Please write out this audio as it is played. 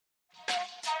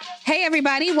Hey,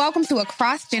 everybody. Welcome to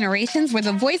Across Generations, where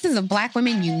the voices of Black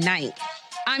women unite.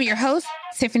 I'm your host,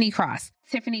 Tiffany Cross.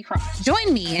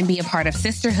 Join me and be a part of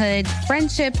sisterhood,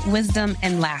 friendship, wisdom,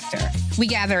 and laughter. We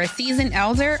gather a seasoned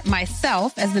elder,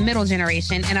 myself as the middle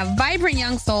generation, and a vibrant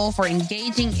young soul for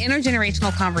engaging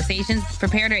intergenerational conversations.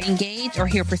 Prepare to engage or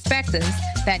hear perspectives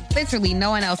that literally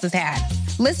no one else has had.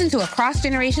 Listen to Across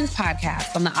Generations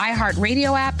podcast on the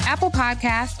iHeartRadio app, Apple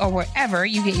Podcasts, or wherever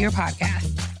you get your podcasts.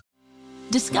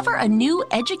 Discover a new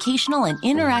educational and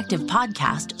interactive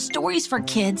podcast, Stories for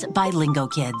Kids by Lingo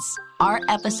Kids. Our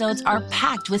episodes are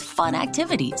packed with fun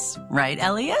activities. Right,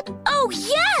 Elliot? Oh,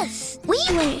 yes! We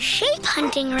went shape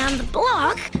hunting around the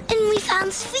block, and we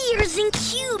found spheres and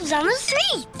cubes on the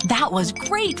street. That was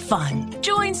great fun.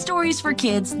 Join Stories for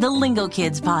Kids, the Lingo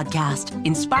Kids podcast,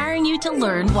 inspiring you to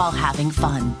learn while having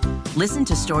fun. Listen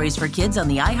to Stories for Kids on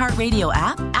the iHeartRadio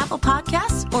app, Apple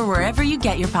Podcasts, or wherever you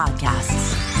get your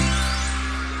podcasts.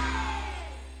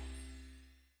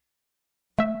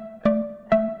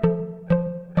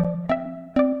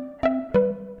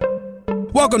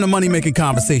 Welcome to Money Making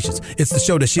Conversations. It's the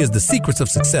show that shares the secrets of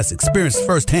success, experienced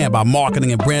firsthand by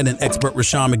marketing and branding expert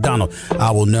Rashawn McDonald. I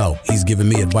will know. He's given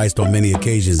me advice on many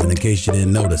occasions, and in case you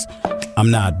didn't notice, I'm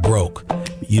not broke.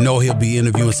 You know he'll be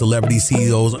interviewing celebrity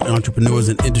CEOs, entrepreneurs,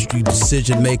 and industry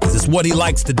decision makers. It's what he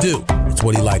likes to do. It's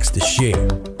what he likes to share.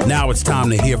 Now it's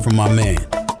time to hear from my man,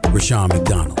 Rashawn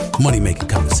McDonald. Money Making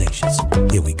Conversations.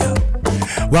 Here we go.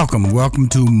 Welcome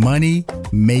to Money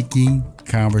Making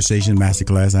Conversation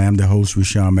Masterclass. I am the host,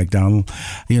 Rashawn McDonald.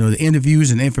 You know, the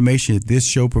interviews and information that this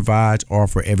show provides are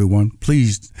for everyone.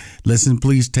 Please listen.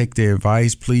 Please take their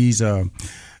advice. Please,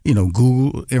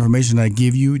 Google information I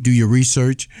give you. Do your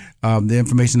research. The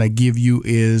information I give you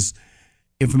is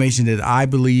information that I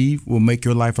believe will make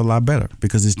your life a lot better,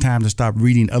 because it's time to stop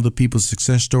reading other people's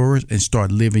success stories and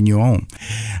start living your own.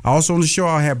 Also on the show,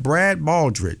 I have Brad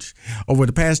Baldridge. Over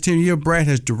the past 10 years, Brad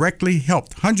has directly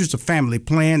helped hundreds of families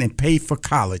plan and pay for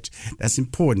college. That's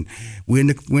important. We're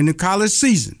in the college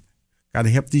season. Got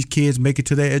to help these kids make it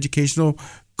to their educational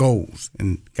goals,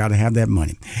 and got to have that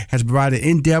money. Has provided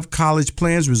in-depth college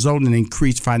plans resulting in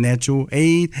increased financial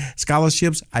aid,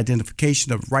 scholarships,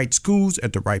 identification of right schools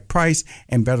at the right price,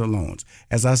 and better loans.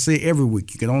 As I say every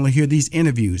week, you can only hear these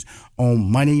interviews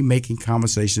on Money Making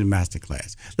Conversation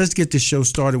Masterclass. Let's get this show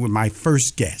started with my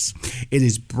first guest. It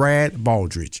is Brad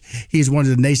Baldridge. He is one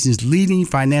of the nation's leading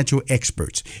financial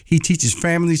experts. He teaches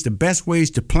families the best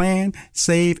ways to plan,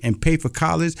 save, and pay for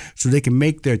college so they can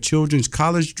make their children's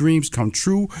college dreams come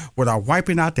true without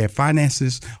wiping out their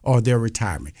finances or their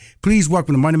retirement. Please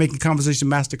welcome to Money Making Conversation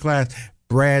Masterclass,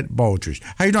 Brad Baldridge.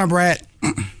 How you doing, Brad?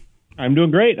 I'm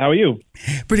doing great. How are you?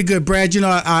 Pretty good, Brad. You know,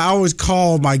 I always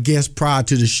call my guests prior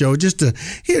to the show just to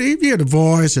hear the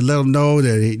voice and let them know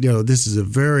that, this is a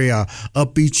very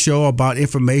upbeat show about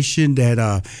information that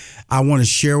I want to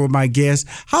share with my guests.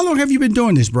 How long have you been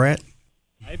doing this, Brad?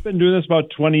 I've been doing this about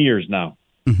 20 years now.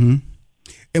 Mm-hmm.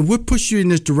 And what pushed you in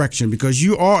this direction? Because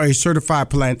you are a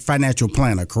certified financial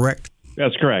planner, correct?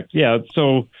 That's correct. Yeah.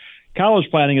 So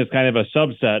college planning is kind of a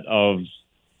subset of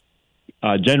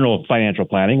general financial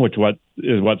planning, which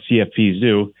is what CFPs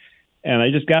do. And I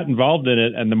just got involved in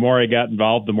it. And the more I got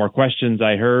involved, the more questions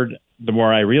I heard, the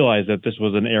more I realized that this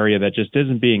was an area that just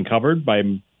isn't being covered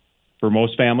for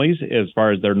most families as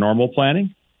far as their normal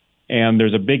planning. And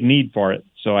there's a big need for it.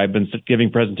 So I've been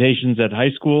giving presentations at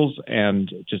high schools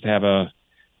and just had a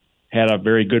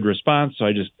very good response. So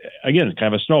it's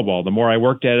kind of a snowball. The more I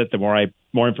worked at it, the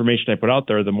more information I put out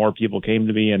there, the more people came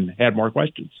to me and had more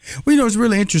questions. Well, it's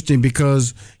really interesting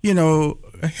because,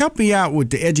 help me out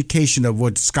with the education of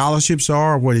what scholarships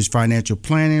are, what is financial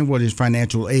planning, what is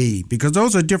financial aid, because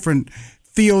those are different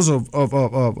fields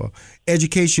of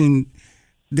education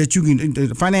that you can,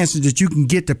 the finances that you can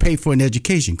get to pay for an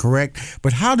education, correct?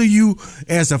 But how do you,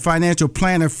 as a financial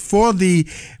planner for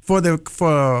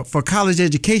college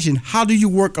education, how do you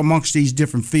work amongst these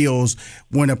different fields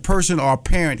when a person or a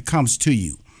parent comes to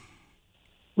you?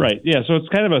 Right. Yeah. So it's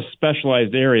kind of a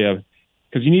specialized area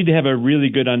because you need to have a really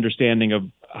good understanding of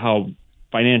how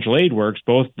financial aid works,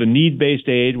 both the need-based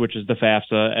aid, which is the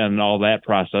FAFSA and all that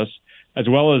process, as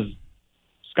well as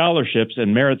scholarships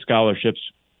and merit scholarships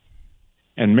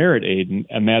and merit aid,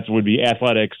 and that would be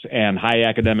athletics and high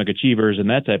academic achievers and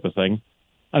that type of thing.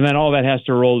 And then all that has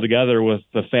to roll together with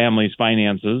the family's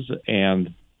finances.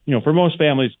 And, for most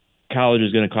families, college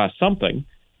is going to cost something,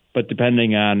 but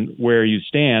depending on where you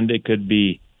stand, it could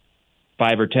be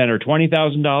 $5,000 or $10,000 or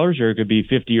 $20,000, or it could be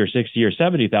 $50,000 or $60,000 or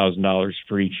 $70,000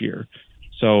 for each year.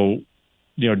 So,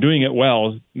 doing it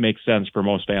well makes sense for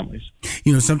most families.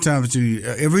 Sometimes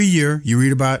every year you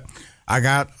read about I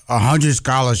got 100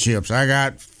 scholarships. I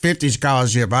got 50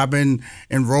 scholarships. I've been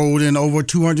enrolled in over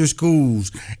 200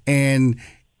 schools. And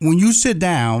when you sit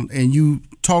down and you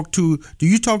do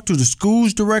you talk to the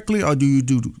schools directly, or do you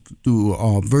do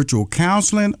virtual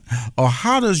counseling, or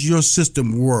how does your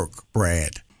system work,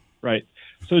 Brad? Right.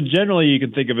 So generally you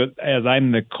can think of it as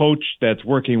I'm the coach that's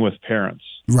working with parents.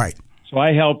 Right. So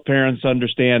I help parents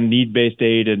understand need-based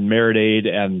aid and merit aid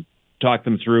and talk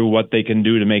them through what they can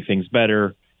do to make things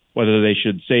better, whether they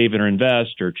should save or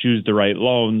invest or choose the right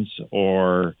loans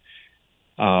or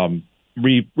reposition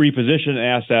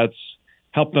assets,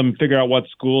 help them figure out what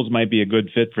schools might be a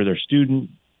good fit for their student.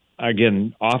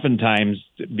 Again, oftentimes,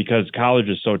 because college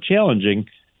is so challenging,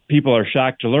 people are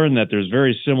shocked to learn that there's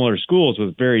very similar schools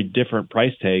with very different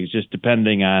price tags, just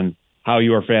depending on how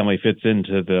your family fits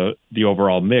into the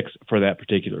overall mix for that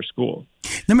particular school.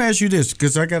 Let me ask you this,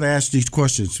 because I got to ask these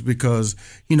questions, because,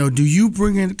 do you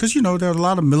bring in, because, there are a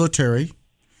lot of military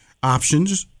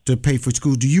options to pay for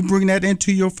school. Do you bring that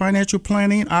into your financial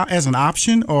planning as an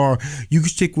option, or you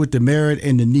stick with the merit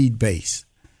and the need base?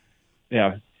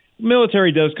 Yeah.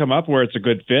 Military does come up where it's a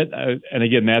good fit. And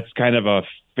again, that's kind of a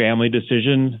family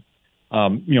decision.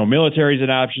 Military is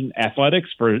an option. Athletics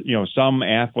for, some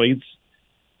athletes.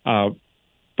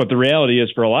 But the reality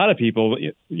is for a lot of people,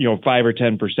 5 or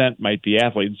 10% might be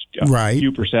athletes. Right. A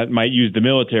few percent might use the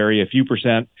military, a few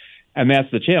percent. And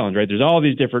that's the challenge, right? There's all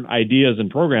these different ideas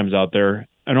and programs out there,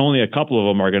 and only a couple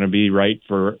of them are going to be right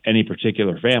for any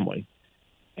particular family.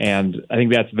 And I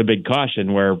think that's the big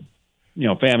caution where,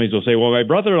 families will say, well, my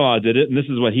brother-in-law did it, and this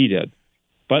is what he did.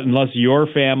 But unless your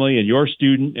family and your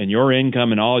student and your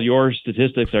income and all your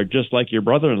statistics are just like your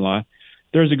brother-in-law,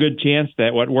 there's a good chance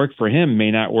that what worked for him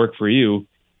may not work for you,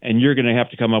 and you're going to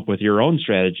have to come up with your own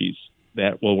strategies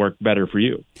that will work better for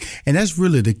you. And that's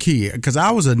really the key, because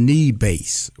I was a need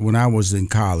base when I was in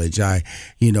college.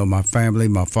 My family,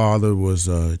 my father was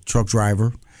a truck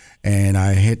driver, and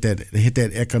I hit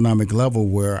that economic level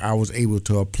where I was able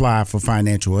to apply for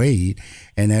financial aid,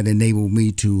 and that enabled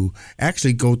me to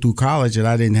actually go through college, and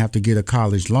I didn't have to get a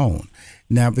college loan.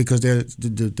 Now, because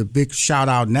the big shout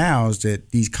out now is that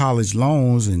these college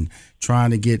loans and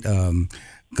trying to get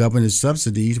government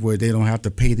subsidies where they don't have to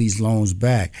pay these loans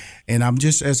back. And I'm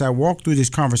just, as I walk through this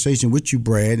conversation with you,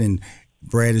 Brad, and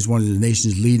Brad is one of the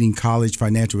nation's leading college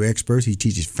financial experts. He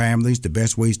teaches families the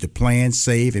best ways to plan,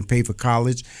 save, and pay for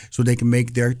college so they can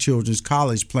make their children's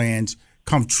college plans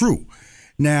come true.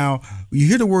 Now, you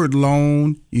hear the word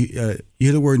loan, you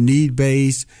hear the word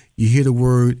need-based, you hear the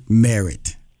word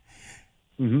merit.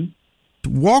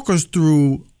 Mm-hmm. Walk us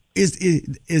through, is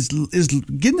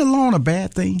getting a loan a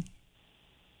bad thing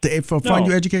for fund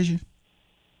your education?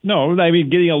 No, I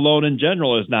mean, getting a loan in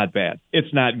general is not bad.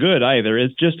 It's not good either.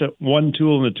 It's just one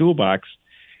tool in the toolbox.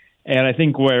 And I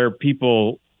think where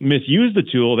people misuse the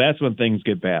tool, that's when things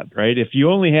get bad, right? If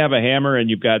you only have a hammer and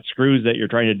you've got screws that you're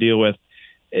trying to deal with,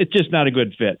 it's just not a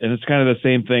good fit. And it's kind of the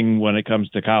same thing when it comes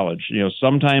to college.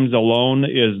 Sometimes a loan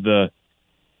is the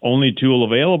only tool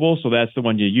available, so that's the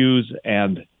one you use,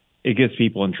 and it gets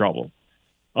people in trouble.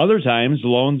 Other times,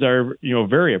 loans are,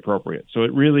 very appropriate. So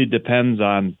it really depends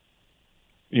on,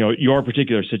 your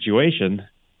particular situation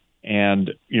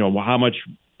and, how much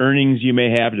earnings you may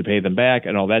have to pay them back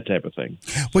and all that type of thing.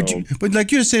 But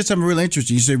like you said something really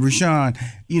interesting. You said, Rashawn,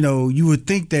 you would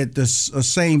think that the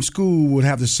same school would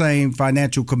have the same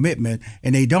financial commitment,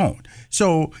 and they don't.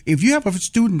 So if you have a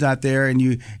student out there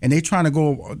and they're trying to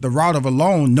go the route of a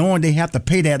loan, knowing they have to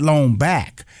pay that loan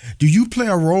back, do you play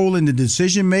a role in the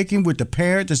decision making with the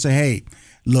parent to say, hey,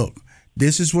 look,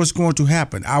 this is what's going to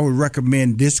happen. I would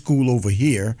recommend this school over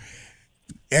here.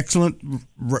 Excellent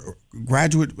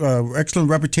excellent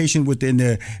reputation within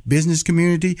the business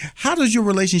community. How does your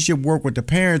relationship work with the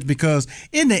parents? Because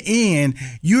in the end,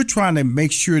 you're trying to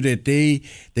make sure that the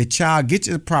child gets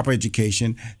a proper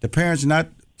education. The parents not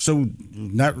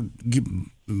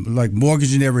like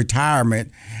mortgaging their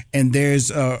retirement, and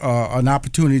there's an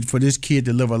opportunity for this kid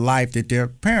to live a life that their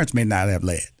parents may not have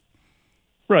led.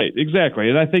 Right, exactly.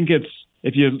 And I think it's,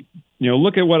 if you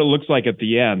look at what it looks like at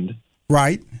the end,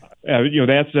 right.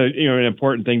 That's an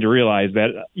important thing to realize that,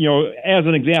 as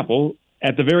an example,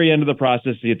 at the very end of the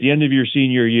process, at the end of your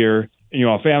senior year,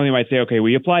 a family might say, okay,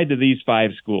 we applied to these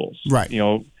 5 schools. Right.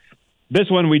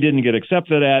 This one we didn't get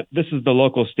accepted at. This is the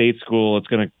local state school. It's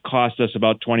going to cost us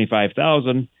about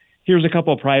 $25,000. Here's a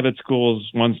couple of private schools.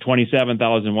 One's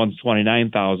 $27,000, one's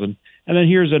 $29,000. And then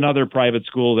here's another private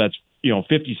school that's,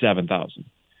 $57,000.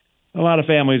 A lot of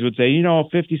families would say,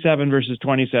 57 versus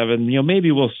 27, maybe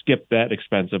we'll skip that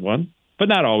expensive one, but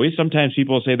not always. Sometimes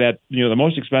people say that, the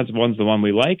most expensive one's the one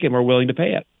we like and we're willing to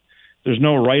pay it. There's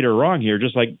no right or wrong here.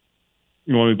 Just like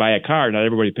when we buy a car, not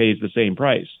everybody pays the same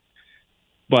price.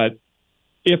 But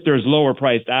if there's lower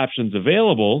priced options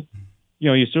available,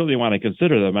 you certainly want to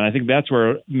consider them. And I think that's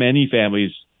where many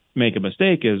families make a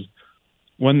mistake is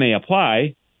when they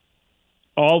apply,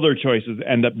 all their choices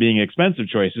end up being expensive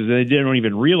choices, and they didn't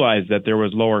even realize that there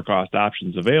was lower cost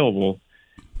options available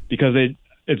because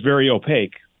it's very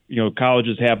opaque.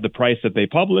 Colleges have the price that they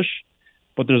publish,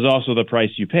 but there's also the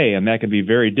price you pay, and that can be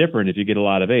very different if you get a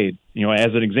lot of aid.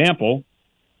 As an example,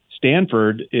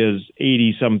 Stanford is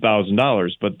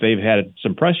 $80,000, but they've had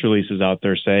some press releases out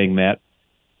there saying that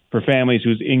for families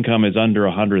whose income is under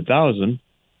 $100,000,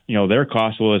 their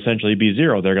cost will essentially be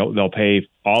zero. They'll pay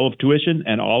all of tuition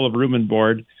and all of room and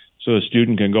board, so the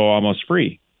student can go almost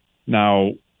free.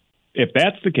 Now, if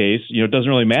that's the case, it doesn't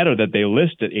really matter that they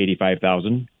list at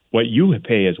 $85,000. What you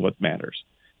pay is what matters.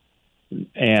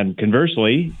 And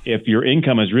conversely, if your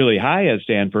income is really high at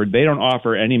Stanford, they don't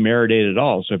offer any merit aid at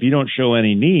all. So if you don't show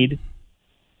any need,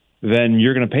 then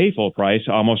you're going to pay full price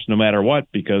almost no matter what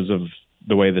because of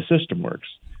the way the system works.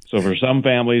 So for some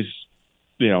families,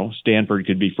 Stanford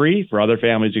could be free. For other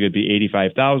families, it could be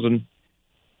 $85,000.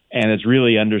 And it's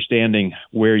really understanding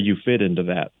where you fit into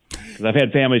that. Because I've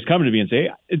had families come to me and say,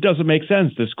 it doesn't make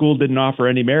sense. The school didn't offer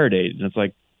any merit aid. And it's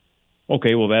like,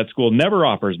 okay, well, that school never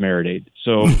offers merit aid.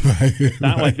 So it's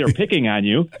not like they're picking on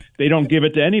you. They don't give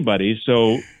it to anybody.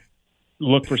 So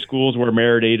look for schools where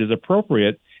merit aid is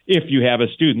appropriate. If you have a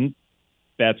student,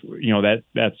 that's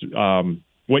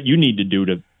what you need to do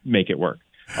to make it work.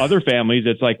 Other families,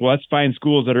 it's like, well, let's find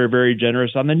schools that are very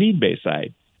generous on the need-based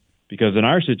side. Because in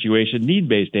our situation,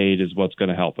 need-based aid is what's going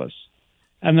to help us.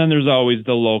 And then there's always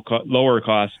the lower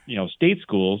cost, state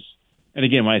schools. And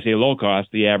again, when I say low cost,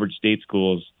 the average state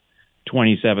school is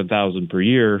 $27,000 per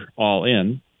year all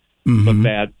in. Mm-hmm. But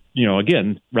that,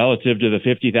 again, relative to the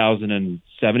 $50,000 and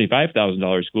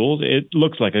 $75,000 schools, it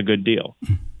looks like a good deal.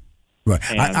 Right.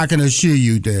 I can assure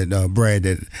you that, Brad,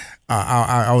 that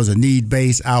I was a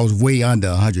need-based. I was way under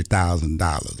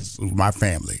 $100,000 with my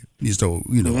family. So,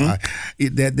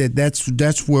 mm-hmm.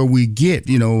 That's where we get,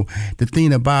 the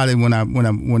thing about it when I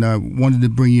wanted to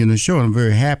bring you in the show, I'm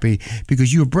very happy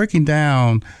because you're breaking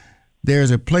down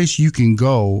there's a place you can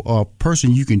go or a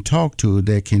person you can talk to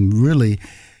that can really,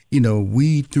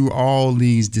 weed through all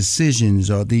these decisions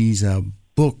or these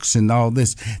books and all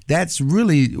this. That's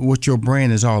really what your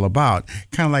brand is all about.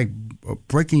 Kind of like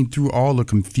breaking through all the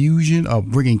confusion or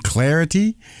bringing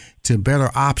clarity to better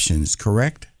options,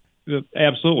 correct?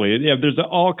 Absolutely. Yeah, there's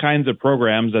all kinds of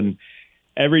programs, and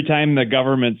every time the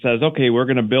government says, okay, we're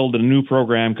going to build a new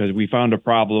program because we found a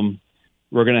problem,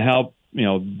 we're going to help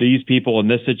these people in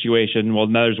this situation. Well,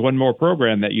 now there's one more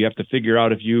program that you have to figure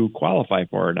out if you qualify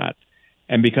for or not.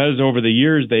 And because over the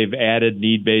years they've added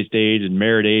need-based aid and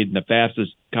merit aid, and the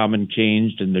FAFSA's come and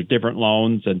changed, and there's different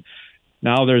loans, and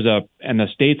now and the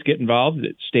states get involved.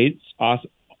 States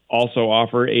also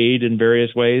offer aid in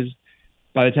various ways.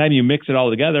 By the time you mix it all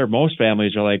together, most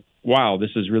families are like, wow,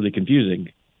 this is really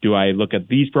confusing. Do I look at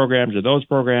these programs or those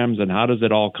programs, and how does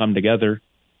it all come together?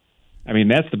 I mean,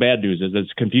 that's the bad news, is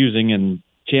it's confusing and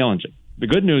challenging. The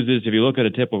good news is if you look at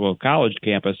a typical college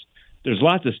campus, there's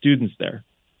lots of students there.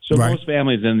 So right. Most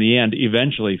families in the end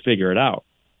eventually figure it out.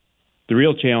 The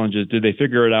real challenge is, did they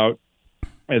figure it out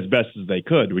as best as they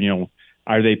could?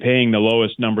 Are they paying the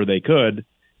lowest number they could?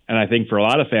 And I think for a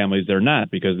lot of families, they're not,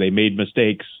 because they made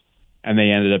mistakes and they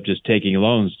ended up just taking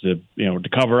loans to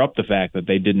cover up the fact that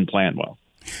they didn't plan well.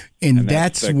 And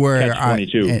that's where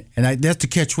that's the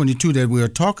catch-22 that we are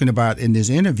talking about in this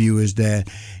interview is that,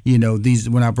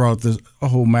 when I brought up the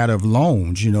whole matter of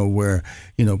loans, where,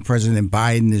 President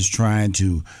Biden is trying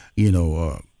to,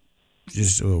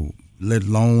 just let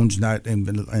loans not, and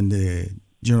the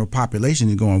general population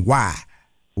is going, why?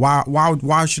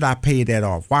 Why should I pay that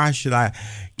off? Why should I?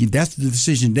 That's the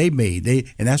decision they made.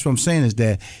 And that's what I'm saying is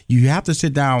that you have to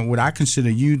sit down. What I consider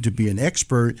you to be an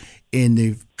expert in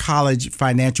the college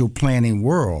financial planning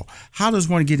world. How does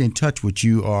one get in touch with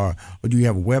you, or do you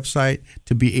have a website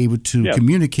to be able to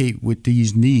communicate with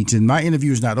these needs? And my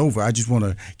interview is not over. I just want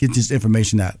to get this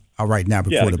information out right now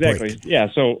before the break. Yeah.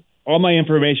 So all my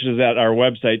information is at our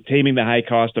website,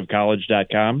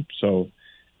 tamingthehighcostofcollege.com. So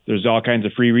there's all kinds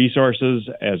of free resources,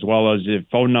 as well as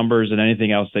phone numbers and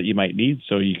anything else that you might need.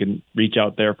 So you can reach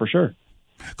out there for sure.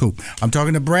 Cool. I'm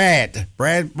talking to Brad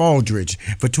Baldridge.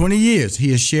 For 20 years,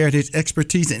 he has shared his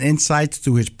expertise and insights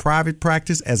through his private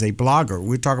practice as a blogger.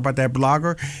 We'll talk about that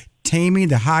blogger, Taming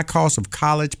the High Cost of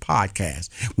College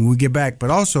podcast, when we get back, but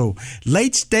also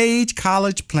late stage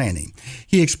college planning.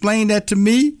 He explained that to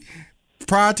me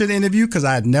prior to the interview because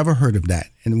I had never heard of that.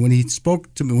 And when he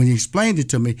spoke to me, when he explained it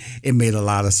to me, it made a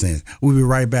lot of sense. We'll be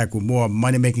right back with more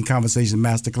Money Making Conversation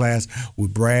Masterclass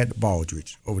with Brad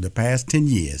Baldridge. Over the past 10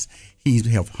 years, he's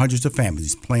helped hundreds of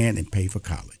families plan and pay for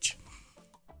college.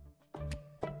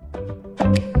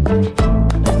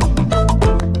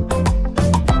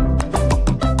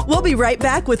 We'll be right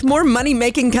back with more Money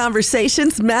Making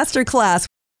Conversations Masterclass.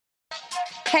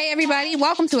 Hey, everybody.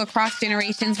 Welcome to Across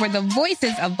Generations, where the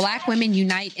voices of Black women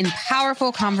unite in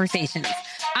powerful conversations.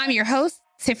 I'm your host,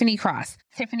 Tiffany Cross.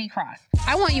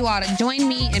 I want you all to join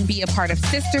me and be a part of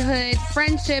sisterhood,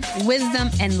 friendship, wisdom,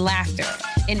 and laughter.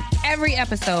 In every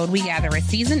episode, we gather a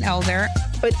seasoned elder.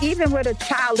 But even with a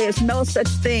child, there's no such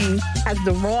thing as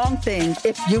the wrong thing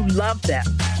if you love them.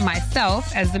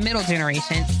 Myself as the middle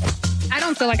generation. I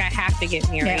don't feel like I have to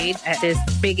get married at this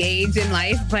big age in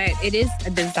life, but it is a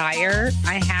desire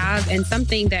I have and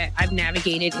something that I've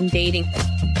navigated in dating.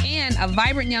 And a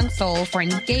vibrant young soul for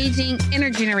engaging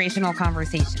intergenerational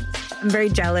conversations. I'm very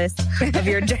jealous of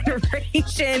your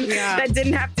generation that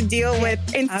didn't have to deal with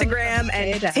Instagram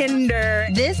and Tinder.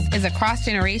 This is Across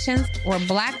Generations, where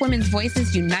Black women's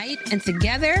voices unite, and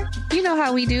together, you know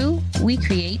how we do, we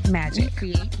create magic.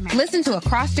 Listen to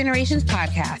Across Generations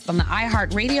podcast on the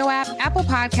iHeartRadio app, Apple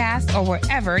Podcasts, or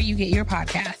wherever you get your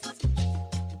podcasts.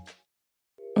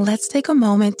 Let's take a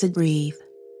moment to breathe.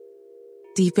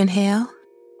 Deep inhale.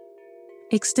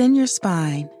 Extend your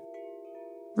spine.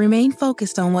 Remain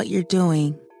focused on what you're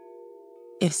doing.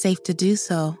 If safe to do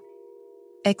so,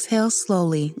 exhale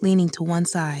slowly, leaning to one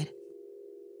side.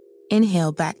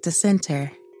 Inhale back to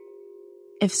center.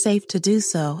 If safe to do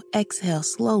so, exhale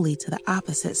slowly to the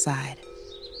opposite side.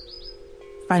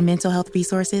 Find mental health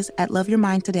resources at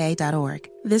loveyourmindtoday.org.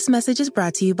 This message is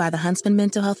brought to you by the Huntsman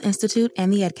Mental Health Institute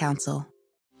and the Ad Council.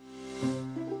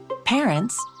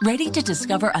 Parents, ready to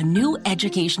discover a new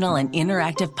educational and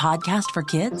interactive podcast for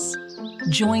kids?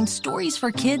 Join Stories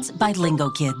for Kids by Lingo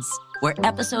Kids, where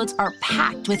episodes are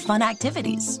packed with fun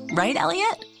activities. Right,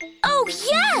 Elliot? Oh,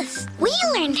 yes! We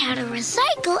learned how to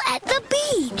recycle at the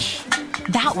beach.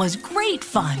 That was great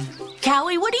fun.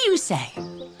 Callie, what do you say?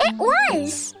 It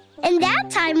was. And that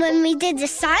time when we did the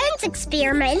science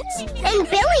experiments and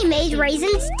Billy made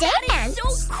raisins dance. So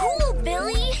cool,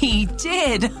 Billy. He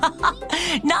did.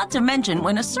 Not to mention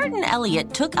when a certain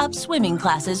Elliot took up swimming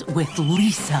classes with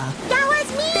Lisa. That was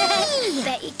me.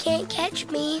 Bet you can't catch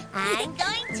me. I'm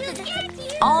going to get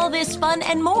you. All this fun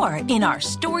and more in our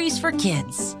Stories for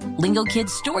Kids. Lingo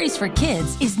Kids Stories for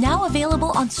Kids is now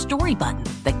available on Story Button,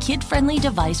 the kid-friendly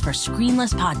device for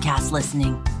screenless podcast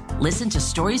listening. Listen to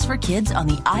Stories for Kids on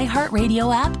the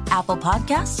iHeartRadio app, Apple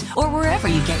Podcasts, or wherever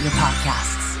you get your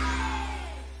podcasts.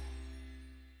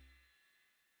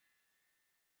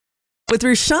 With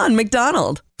Rushion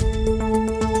McDonald.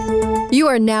 You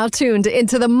are now tuned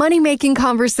into the Money Making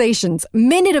Conversations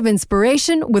Minute of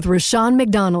Inspiration with Rushion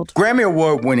McDonald. Grammy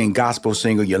Award-winning gospel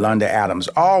singer Yolanda Adams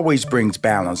always brings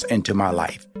balance into my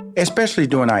life, especially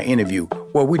during our interview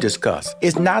where we discuss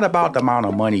it's not about the amount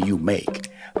of money you make,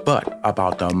 but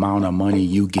about the amount of money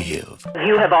you give.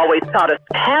 You have always taught us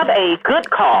have a good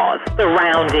cause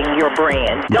surrounding your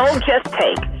brand. Yes. Don't just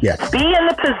take. Yes. Be in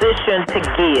the position to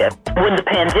give. When the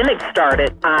pandemic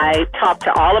started, I talked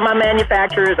to all of my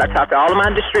manufacturers. I talked to all of my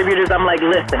distributors. I'm like,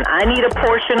 listen, I need a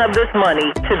portion of this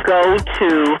money to go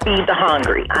to Feed the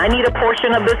Hungry. I need a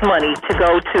portion of this money to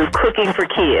go to Cooking for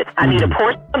Kids. I need a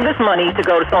portion of this money to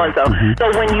go to so-and-so. So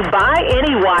when you buy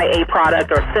any YA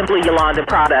product or Simply Yolanda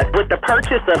product, with the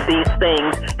purchase of these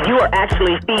things, you are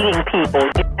actually feeding people.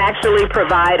 You're actually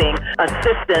providing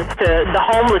assistance to the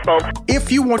homeless folks.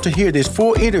 If you want to hear this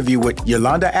full interview with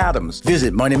Yolanda Adams,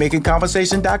 visit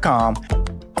moneymakingconversation.com.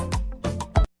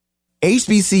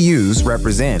 HBCUs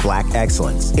represent Black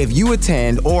excellence. If you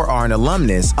attend or are an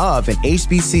alumnus of an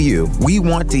HBCU, we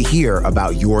want to hear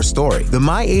about your story. The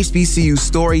My HBCU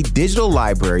Story digital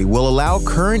library will allow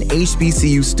current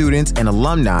HBCU students and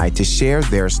alumni to share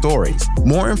their stories.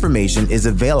 More information is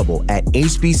available at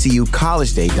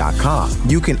hbcucollegeday.com.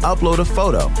 You can upload a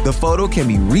photo. The photo can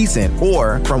be recent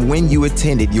or from when you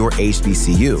attended your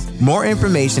HBCU. More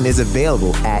information is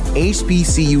available at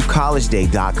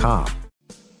hbcucollegeday.com.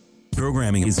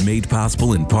 Programming is made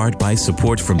possible in part by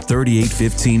support from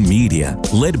 3815 Media,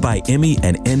 led by Emmy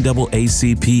and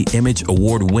NAACP Image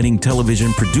Award-winning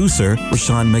television producer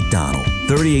Rushion McDonald.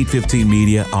 3815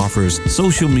 Media offers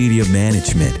social media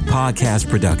management, podcast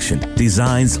production,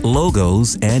 designs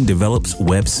logos, and develops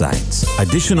websites.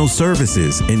 Additional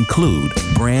services include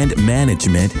brand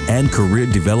management and career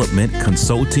development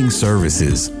consulting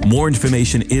services. More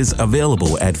information is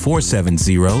available at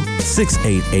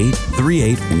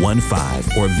 470-688-3815.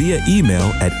 888-888-3815 or via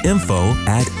email at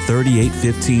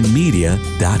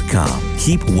info@3815media.com.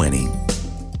 Keep winning.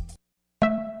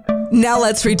 Now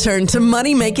let's return to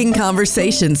Money Making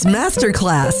Conversations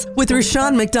Masterclass with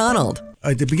Rushion McDonald.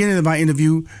 At the beginning of my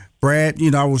interview, Brad,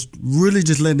 I was really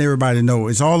just letting everybody know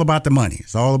it's all about the money.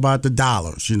 It's all about the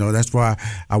dollars. That's why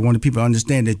I wanted people to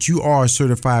understand that you are a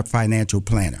certified financial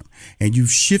planner and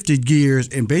you've shifted gears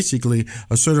and basically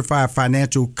a certified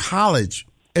financial college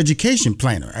education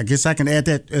planner. I guess I can add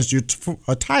that as your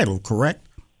a title, correct?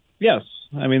 Yes.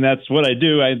 I mean, that's what I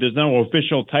do. There's no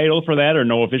official title for that or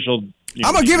no official.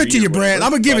 I'm going to give it to you, Brad.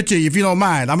 I'm going to give it to you if you don't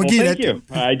mind. I'm going to give thank you.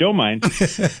 I don't mind.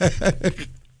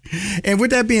 And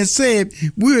with that being said,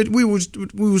 we was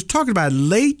talking about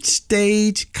late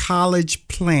stage college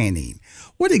planning.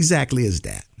 What exactly is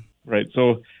that? Right.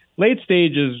 So late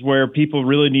stage is where people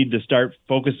really need to start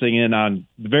focusing in on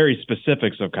the very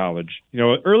specifics of college.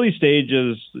 Early stage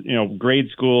is, grade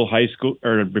school, high school,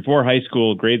 or before high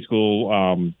school, grade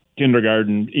school,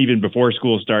 kindergarten, even before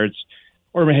school starts.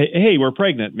 Or, hey, we're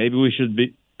pregnant. Maybe we should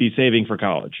be saving for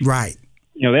college. Right.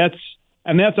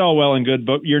 That's all well and good,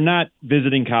 but you're not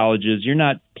visiting colleges. You're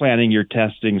not planning your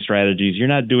testing strategies. You're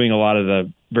not doing a lot of the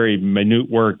very minute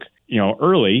work,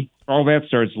 early. All that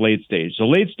starts late stage. So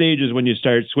late stage is when you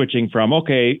start switching from,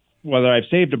 okay, whether I've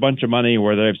saved a bunch of money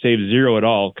or whether I've saved zero at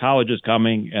all, college is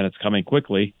coming and it's coming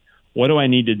quickly. What do I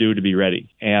need to do to be ready?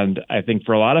 And I think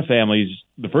for a lot of families,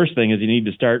 the first thing is you need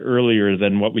to start earlier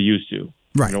than what we used to.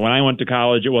 Right. When I went to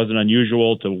college, it wasn't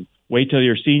unusual to wait till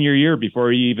your senior year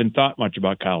before you even thought much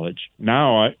about college.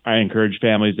 Now I encourage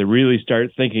families to really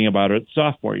start thinking about it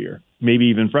sophomore year, maybe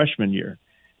even freshman year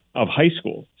of high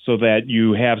school, so that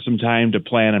you have some time to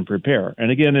plan and prepare.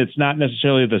 And again, it's not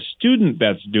necessarily the student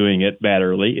that's doing it bad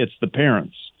early, it's the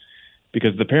parents,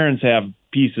 because the parents have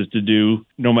pieces to do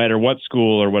no matter what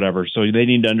school or whatever. So they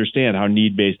need to understand how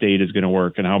need-based aid is going to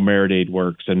work and how merit aid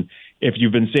works. And if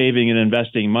you've been saving and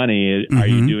investing money, are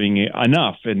you doing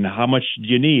enough? And how much do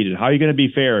you need? And how are you going to be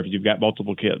fair if you've got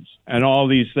multiple kids? And all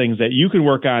these things that you can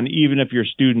work on even if your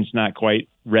student's not quite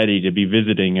ready to be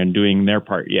visiting and doing their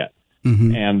part yet.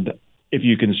 And if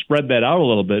you can spread that out a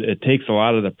little bit, it takes a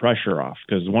lot of the pressure off.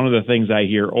 Because one of the things I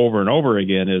hear over and over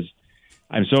again is,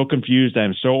 I'm so confused,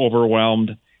 I'm so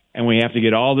overwhelmed, and we have to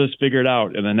get all this figured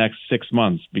out in the next 6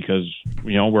 months because,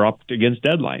 we're up against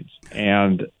deadlines.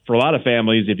 And for a lot of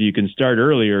families, if you can start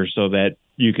earlier so that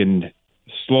you can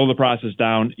slow the process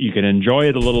down, you can enjoy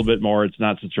it a little bit more, it's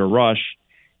not such a rush,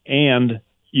 and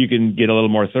you can get a little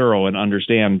more thorough and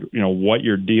understand, what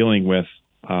you're dealing with,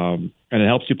 and it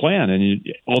helps you plan. And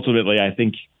ultimately, I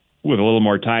think with a little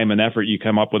more time and effort, you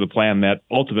come up with a plan that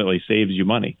ultimately saves you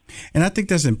money. And I think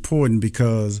that's important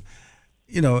because,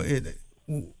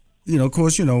 of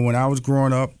course, when I was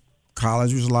growing up,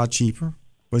 college was a lot cheaper,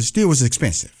 but it still was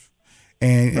expensive.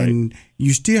 And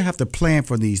you still have to plan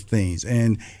for these things.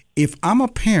 And if I'm a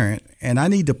parent and I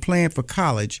need to plan for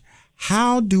college,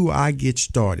 how do I get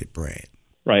started, Brad?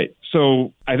 Right.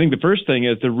 So I think the first thing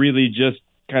is to really just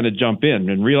kind of jump in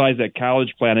and realize that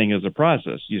college planning is a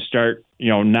process. You start,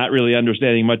 not really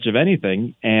understanding much of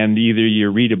anything, and either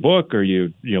you read a book or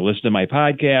you listen to my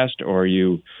podcast or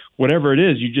whatever it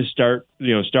is, you just start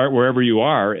wherever you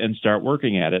are and start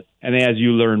working at it. And as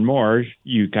you learn more,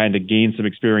 you kind of gain some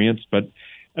experience. And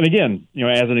again,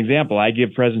 as an example, I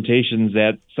give presentations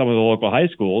at some of the local high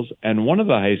schools, and one of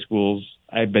the high schools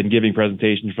I've been giving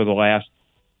presentations for the last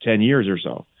 10 years or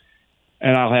so.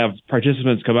 And I'll have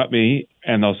participants come up to me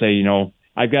and they'll say,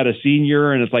 I've got a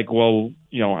senior, and it's like, well,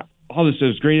 all this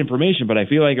is great information, but I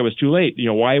feel like it was too late.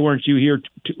 Why weren't you here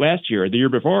last year or the year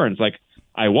before? And it's like,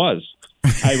 I was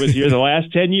here the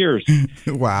last 10 years.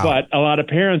 Wow. But a lot of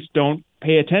parents don't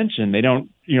pay attention. They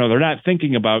don't, they're not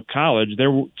thinking about college.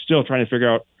 They're still trying to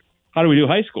figure out, how do we do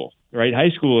high school, right? High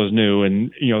school is new,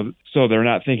 and, so they're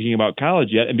not thinking about college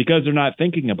yet. And because they're not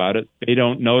thinking about it, they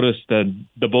don't notice the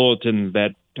bulletins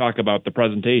that talk about the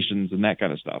presentations and that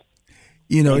kind of stuff.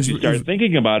 Once you start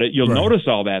thinking about it, you'll notice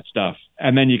all that stuff,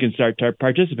 and then you can start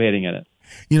participating in it.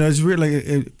 It's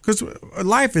really, because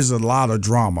life is a lot of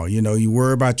drama. You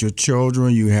worry about your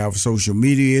children, you have social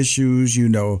media issues,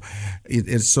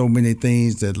 it's so many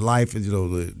things that life is,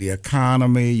 the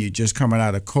economy, you're just coming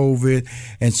out of COVID.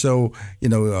 And so,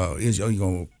 are you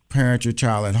going to parent your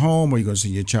child at home, or you're going to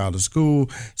send your child to school?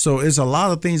 So it's a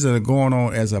lot of things that are going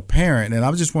on as a parent. And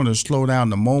I just want to slow down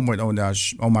the moment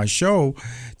on my show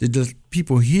that just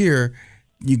people hear,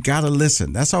 you got to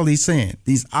listen. That's all he's saying.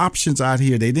 These options out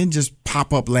here, they didn't just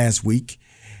pop up last week.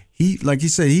 Like he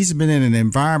said, he's been in an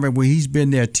environment where he's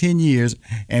been there 10 years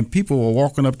and people were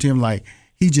walking up to him like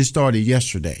he just started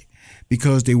yesterday.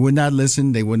 because they would not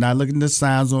listen. They were not looking at the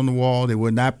signs on the wall. They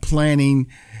were not planning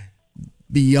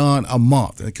beyond a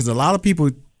month, because a lot of people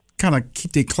kind of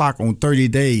keep their clock on 30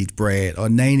 days, Brad, or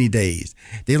 90 days.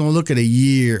 They don't look at a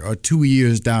year or 2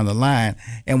 years down the line.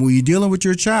 And when you're dealing with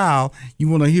your child, you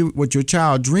want to hear what your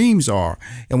child's dreams are.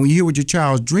 And when you hear what your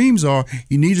child's dreams are,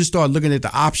 you need to start looking at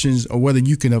the options of whether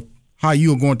you can, how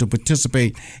you are going to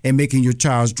participate in making your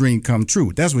child's dream come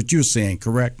true. That's what you're saying,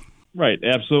 correct? Right,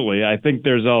 absolutely. I think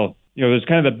there's there's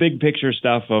kind of the big picture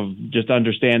stuff of just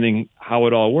understanding how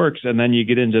it all works. And then you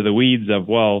get into the weeds of,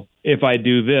 well, if I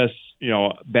do this,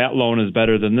 that loan is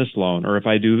better than this loan. Or if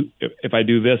I do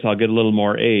this, I'll get a little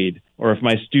more aid. Or if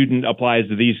my student applies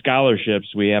to these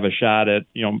scholarships, we have a shot at,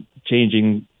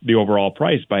 changing the overall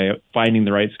price by finding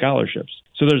the right scholarships.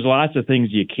 So there's lots of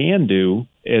things you can do.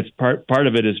 It's part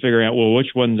of it is figuring out, well,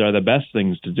 which ones are the best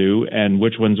things to do and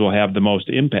which ones will have the most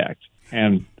impact.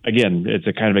 And again, it's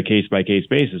a kind of a case-by-case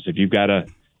basis. If you've got a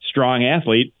strong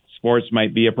athlete, sports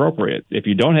might be appropriate. If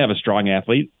you don't have a strong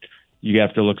athlete, you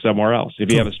have to look somewhere else.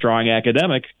 If you have a strong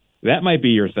academic, that might be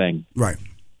your thing. Right.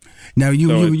 Now,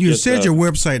 you said your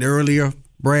website earlier,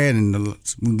 Brad, and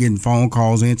we're getting phone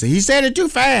calls in. So he said it too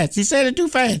fast. He said it too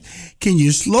fast. Can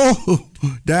you slow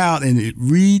down and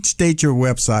restate your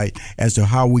website as to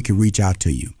how we can reach out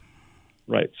to you?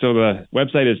 Right. So the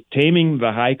website is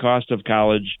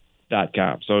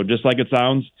tamingthehighcostofcollege.com. So just like it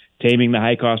sounds,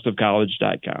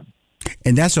 tamingthehighcostofcollege.com.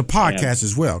 And that's a podcast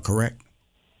as well, correct?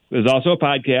 There's also a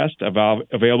podcast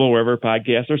available wherever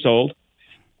podcasts are sold.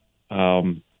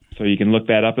 So you can look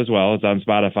that up as well. It's on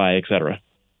Spotify, et cetera.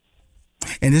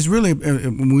 And it's really,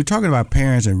 when we're talking about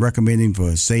parents and recommending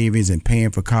for savings and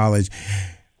paying for college,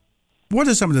 what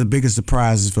are some of the biggest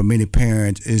surprises for many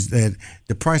parents is that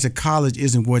the price of college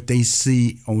isn't what they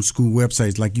see on school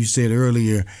websites, like you said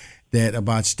earlier, that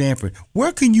about Stanford.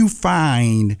 Where can you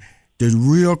find the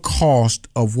real cost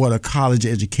of what a college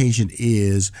education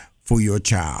is for your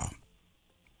child?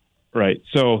 Right.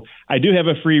 So I do have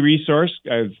a free resource.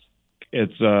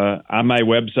 It's on my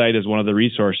website as one of the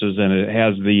resources, and it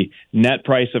has the net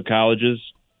price of colleges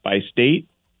by state.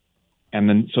 And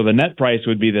then, so the net price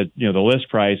would be the list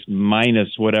price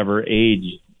minus whatever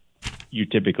age you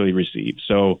typically receive.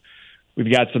 So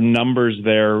we've got some numbers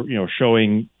there,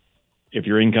 showing if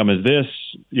your income is this,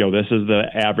 this is the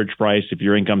average price. If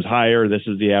your income's higher, this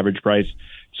is the average price.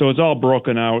 So it's all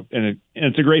broken out, and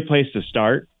it's a great place to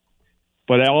start.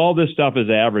 But all this stuff is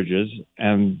averages,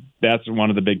 and that's one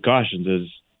of the big cautions is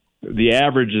the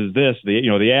average is this.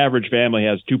 The average family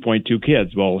has 2.2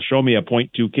 kids. Well, show me a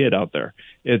 0.2 kid out there.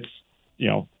 It's,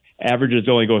 averages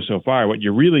only go so far. What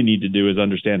you really need to do is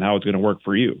understand how it's going to work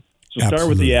for you. So start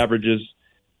with the averages,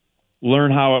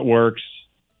 learn how it works,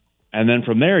 and then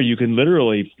from there you can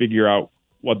literally figure out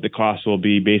what the cost will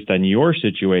be based on your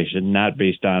situation, not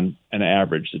based on an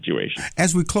average situation.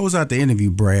 As we close out the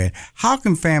interview, Brad, how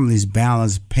can families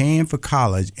balance paying for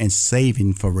college and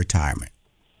saving for retirement?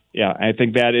 Yeah, I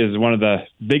think that is one of the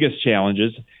biggest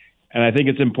challenges. And I think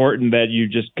it's important that you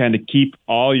just kind of keep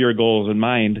all your goals in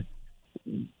mind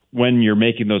when you're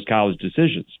making those college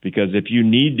decisions. Because if you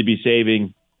need to be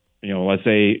saving, let's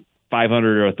say $500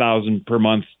 or $1,000 per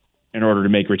month in order to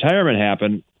make retirement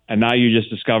happen, and now you just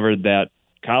discovered that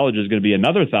college is going to be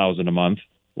another $1,000 a month,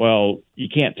 well, you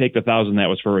can't take the $1,000 that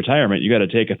was for retirement. You got to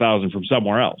take $1,000 from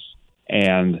somewhere else.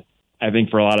 And I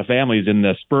think for a lot of families, in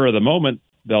the spur of the moment,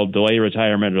 they'll delay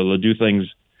retirement, or they'll do things,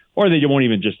 or they won't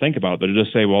even just think about it. They'll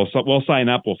just say, well, we'll sign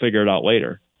up, we'll figure it out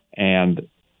later. And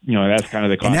that's kind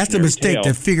of the and that's the mistake. tale.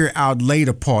 The figure out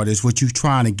later part is what you're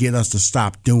trying to get us to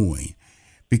stop doing,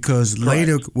 because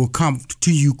later will come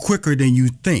to you quicker than you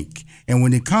think. And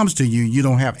when it comes to you, you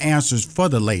don't have answers for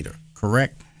the later.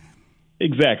 Correct?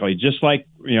 Exactly. Just like,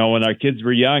 when our kids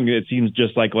were young, it seems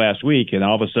just like last week, and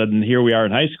all of a sudden here we are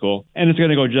in high school, and it's going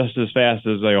to go just as fast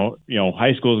as,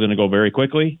 high school is going to go very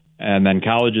quickly, and then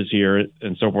college is here,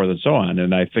 and so forth and so on.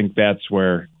 And I think that's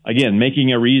where, again,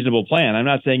 making a reasonable plan. I'm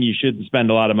not saying you shouldn't spend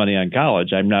a lot of money on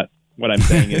college. What I'm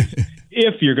saying is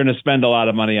if you're going to spend a lot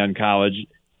of money on college,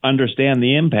 understand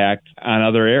the impact on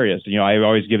other areas. I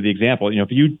always give the example, if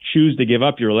you choose to give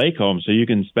up your lake home so you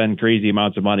can spend crazy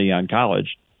amounts of money on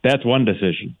college, that's one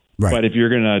decision. Right. But if you're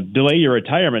going to delay your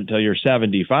retirement till you're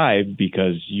 75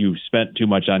 because you spent too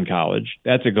much on college,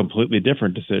 that's a completely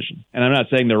different decision. And I'm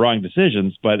not saying they're wrong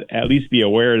decisions, but at least be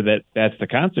aware that that's the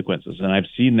consequences. And I've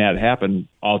seen that happen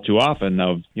all too often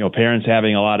of, parents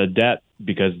having a lot of debt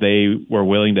because they were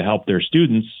willing to help their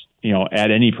students, at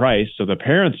any price. So the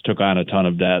parents took on a ton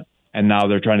of debt, and now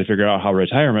they're trying to figure out how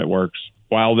retirement works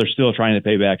while they're still trying to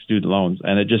pay back student loans.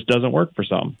 And it just doesn't work for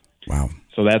some. Wow.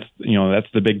 So that's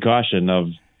the big caution of.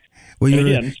 Well,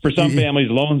 again, for some families,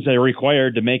 loans are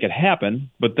required to make it happen,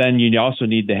 but then you also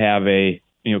need to have a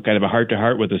kind of a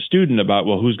heart-to-heart with a student about,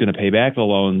 well, who's going to pay back the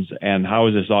loans and how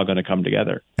is this all going to come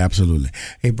together? Absolutely.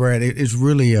 Hey, Brad, it's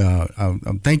really,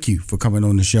 thank you for coming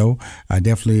on the show. I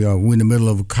definitely, we're in the middle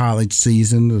of a college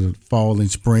season, the fall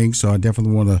and spring, so I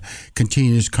definitely want to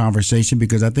continue this conversation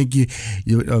because I think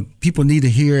people need to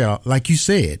hear, like you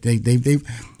said,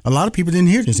 a lot of people didn't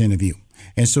hear this interview.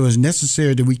 And so it's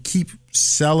necessary that we keep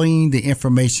selling the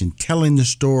information, telling the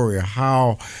story of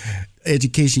how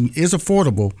education is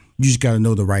affordable. You just got to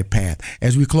know the right path.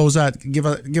 As we close out, give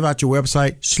out your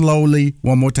website slowly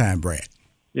one more time, Brad.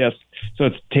 Yes. So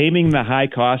it's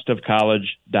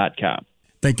tamingthehighcostofcollege.com.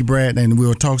 Thank you, Brad, and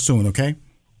we'll talk soon, okay?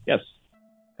 Yes.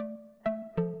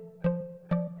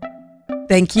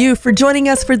 Thank you for joining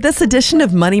us for this edition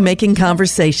of Money Making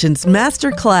Conversations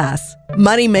Masterclass.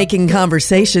 Money Making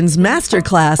Conversations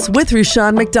Masterclass with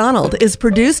Rushion McDonald is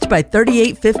produced by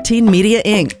 3815 Media,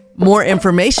 Inc. More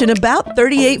information about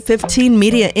 3815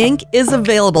 Media, Inc. is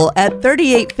available at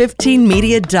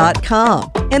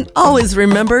 3815media.com. And always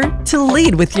remember to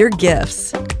lead with your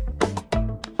gifts.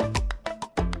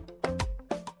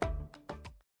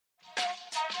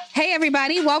 Hey,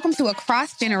 everybody. Welcome to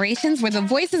Across Generations, where the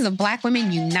voices of Black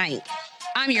women unite.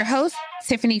 I'm your host,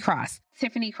 Tiffany Cross.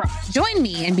 Join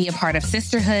me and be a part of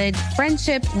sisterhood,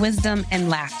 friendship, wisdom, and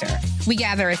laughter. We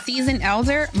gather a seasoned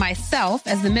elder, myself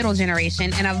as the middle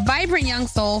generation, and a vibrant young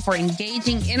soul for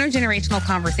engaging intergenerational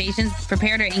conversations.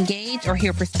 Prepare to engage or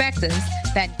hear perspectives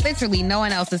that literally no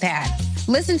one else has had.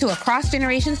 Listen to Across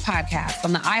Generations podcast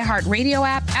on the iHeartRadio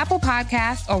app, Apple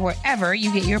Podcasts, or wherever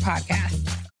you get your podcasts.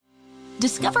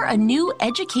 Discover a new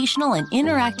educational and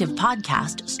interactive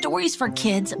podcast, Stories for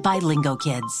Kids by Lingo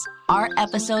Kids. Our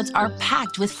episodes are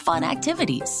packed with fun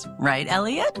activities. Right,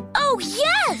 Elliot? Oh,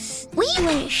 yes! We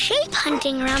went shape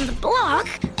hunting around the block,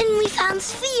 and we found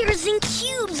spheres and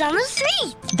cubes on the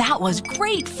street. That was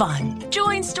great fun.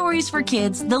 Join Stories for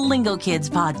Kids, the Lingo Kids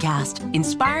podcast,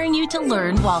 inspiring you to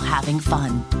learn while having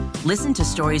fun. Listen to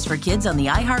Stories for Kids on the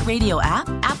iHeartRadio app,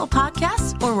 Apple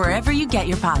Podcasts, or wherever you get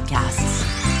your podcasts.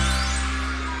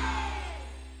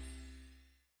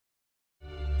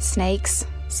 Snakes,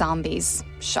 zombies,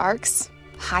 sharks,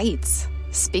 heights,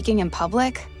 speaking in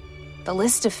public. The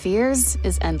list of fears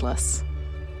is endless.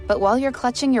 But while you're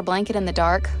clutching your blanket in the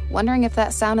dark, wondering if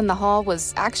that sound in the hall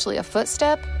was actually a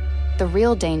footstep, the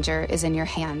real danger is in your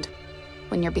hand,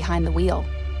 when you're behind the wheel.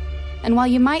 And while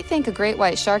you might think a great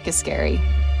white shark is scary,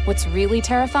 what's really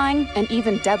terrifying and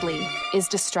even deadly is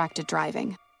distracted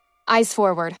driving. Eyes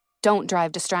forward, don't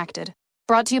drive distracted.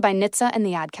 Brought to you by NHTSA and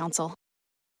the Ad Council.